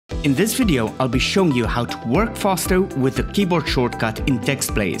In this video, I'll be showing you how to work faster with the keyboard shortcut in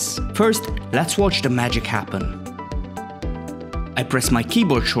TextBlaze. First, let's watch the magic happen. I press my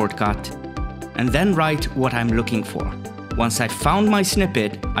keyboard shortcut and then write what I'm looking for. Once I've found my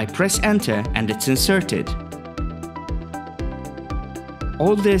snippet, I press enter and it's inserted.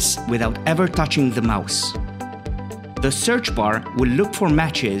 All this without ever touching the mouse. The search bar will look for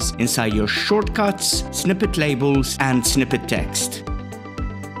matches inside your shortcuts, snippet labels, and snippet text.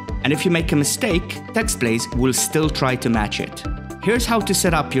 And if you make a mistake, TextBlaze will still try to match it. Here's how to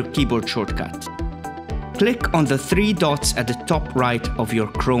set up your keyboard shortcut. Click on the three dots at the top right of your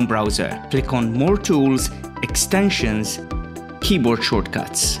Chrome browser. Click on More Tools, Extensions, Keyboard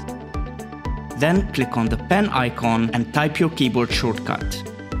Shortcuts. Then click on the pen icon and type your keyboard shortcut.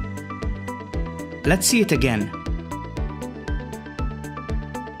 Let's see it again.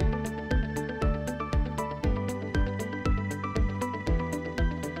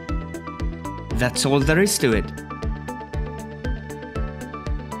 That's all there is to it.